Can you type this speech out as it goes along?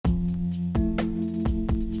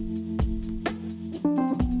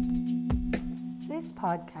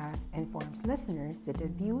podcast informs listeners that the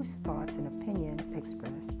views, thoughts, and opinions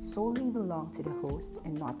expressed solely belong to the host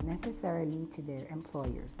and not necessarily to their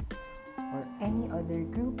employer or any other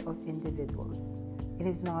group of individuals. It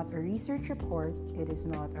is not a research report, it is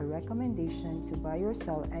not a recommendation to buy or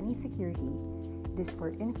sell any security. It is for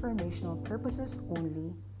informational purposes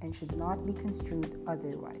only and should not be construed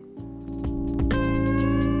otherwise.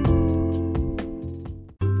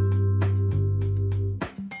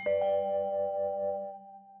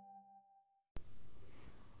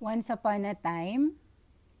 Once upon a time,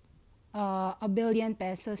 ₱1 billion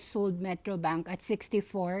sold Metrobank at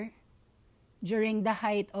 64 during the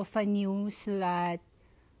height of a news that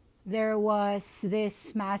there was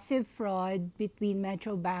this massive fraud between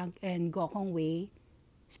Metrobank and Gokongwei,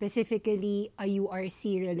 specifically a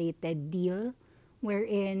URC-related deal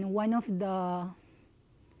wherein one of the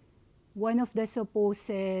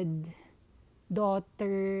supposed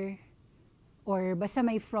daughter or basta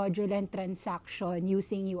may fraudulent transaction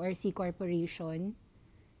using URC Corporation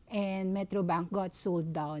and Metrobank got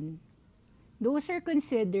sold down. Those are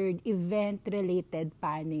considered event-related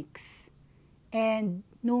panics. And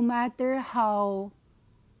no matter how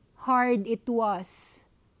hard it was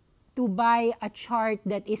to buy a chart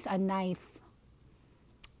that is a knife,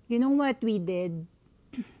 you know what we did?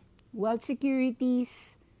 Wealth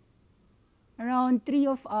Securities, around 3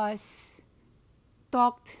 of us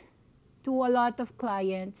talked to a lot of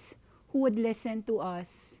clients who would listen to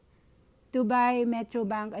us to buy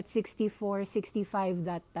Metrobank at 64, 65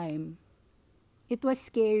 that time. It was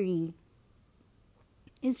scary.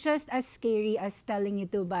 It's just as scary as telling you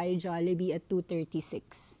to buy Jollibee at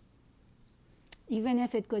 236. Even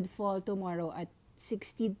if it could fall tomorrow at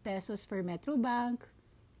 60 pesos for Metrobank,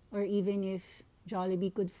 or even if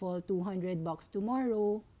Jollibee could fall $200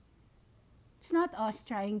 tomorrow, it's not us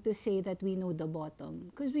trying to say that we know the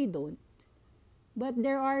bottom, because we don't. But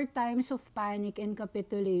there are times of panic and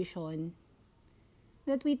capitulation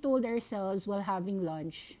that we told ourselves while having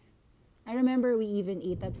lunch. I remember we even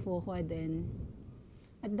ate at Fohua then.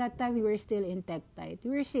 At that time, we were still in Tektite.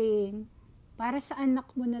 We were saying, para sa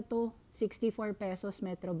anak mo na to, 64 pesos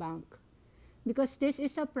Metrobank. Because this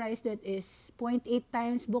is a price that is 0.8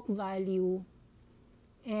 times book value.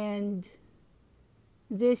 And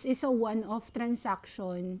this is a one-off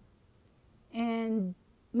transaction. And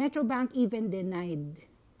Metrobank even denied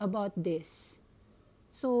about this.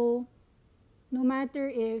 So, no matter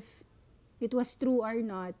if it was true or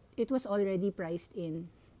not, it was already priced in.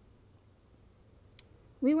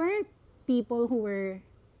 We weren't people who were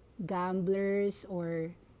gamblers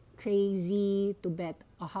or crazy to bet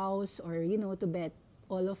a house or, to bet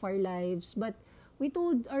all of our lives. But we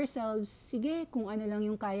told ourselves, sige, kung ano lang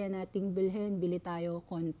yung kaya nating bilhin, bili tayo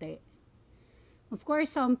konti. Of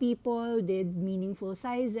course, some people did meaningful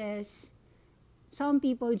sizes. Some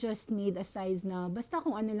people just made a size na basta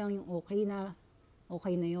kung ano lang yung okay na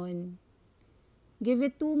yon. Give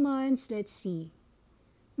it 2 months, let's see.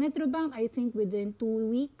 Metrobank, I think within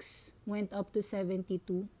 2 weeks, went up to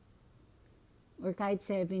 72. Or kahit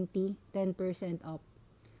 70, 10% up.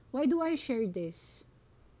 Why do I share this?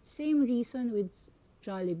 Same reason with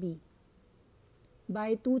Jollibee.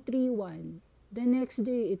 Buy 231. The next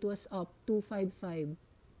day, it was up 255.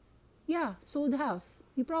 Yeah, sold half.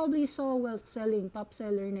 You probably saw wealth selling, top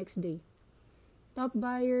seller next day. Top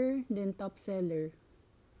buyer, then top seller.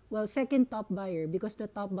 Well, second top buyer because the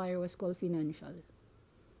top buyer was called Financial.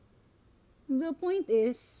 The point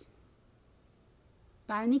is,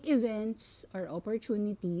 panic events are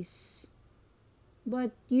opportunities,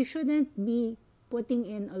 but you shouldn't be putting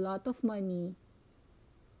in a lot of money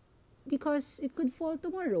because it could fall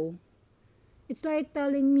tomorrow. It's like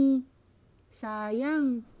telling me,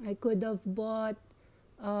 sayang, I could have bought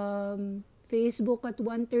Facebook at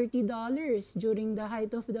 $130 during the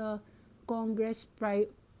height of the Congress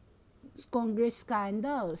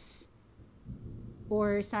scandals.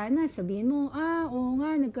 Or sana sabihin mo, oo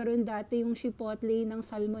nga, nagkaroon dati yung Chipotle ng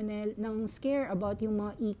salmonella, ng scare about yung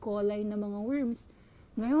mga E. coli na mga worms.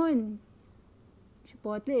 Ngayon,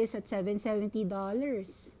 Chipotle is at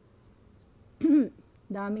 $770.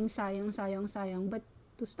 Daming sayang. But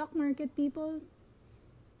to stock market people,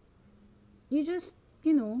 you just,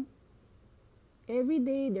 every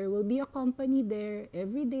day there will be a company there.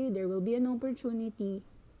 Every day there will be an opportunity.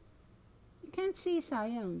 You can't say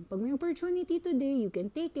sayang. Pag may opportunity today, you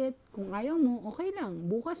can take it. Kung ayaw mo, okay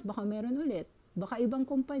lang. Bukas baka meron ulit. Baka ibang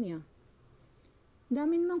kumpanya.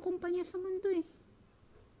 Dami namang kumpanya sa mundo eh.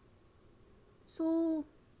 So,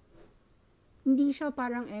 hindi siya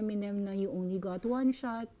parang Eminem na you only got one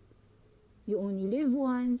shot, you only live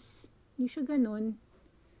once. Hindi siya ganun.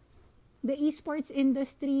 The esports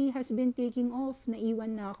industry has been taking off.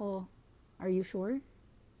 Naiwan na ako. Are you sure?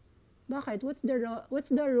 Bakit? What's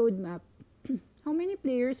the roadmap? How many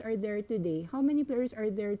players are there today? How many players are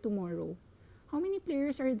there tomorrow? How many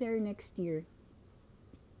players are there next year?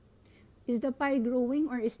 Is the pie growing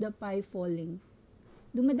or is the pie falling?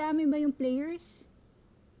 Dumadami ba yung players?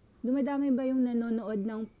 Dumadami ba yung nanonood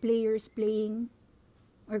ng players playing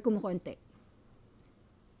or kumukonti?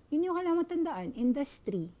 Yun yung kailangan mo tandaan.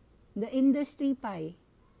 Industry. The industry pie.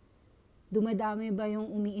 Dumadami ba yung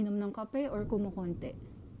umiinom ng kape or kumukonti?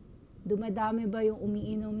 Dumadami ba yung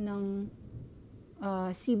umiinom ng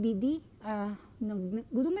CBD?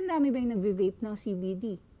 Dumadami ba yung nagve-vape ng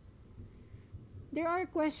CBD? There are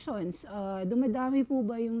questions. Dumadami po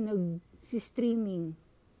ba yung nag-streaming?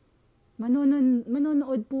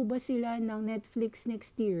 Manonood po ba sila ng Netflix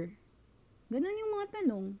next year? Ganun yung mga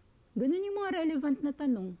tanong. Ganun yung mga relevant na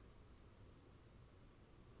tanong.